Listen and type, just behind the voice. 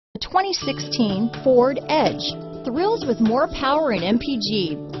2016 Ford Edge. Thrills with more power and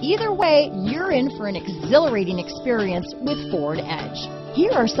MPG. Either way, you're in for an exhilarating experience with Ford Edge.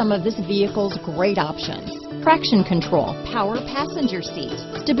 Here are some of this vehicle's great options: traction control, power passenger seat,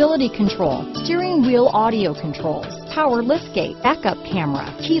 stability control, steering wheel audio controls, power liftgate, backup camera,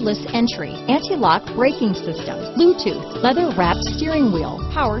 keyless entry, anti-lock braking system, Bluetooth, leather-wrapped steering wheel,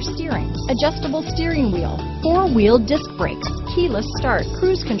 power steering, adjustable steering wheel, four-wheel disc brakes, keyless start,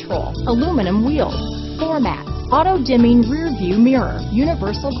 cruise control, aluminum wheels, floor mats, auto-dimming rear-view mirror,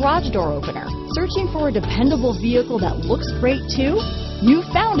 universal garage door opener. Searching for a dependable vehicle that looks great too? You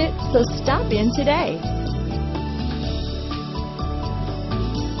found it, so stop in today.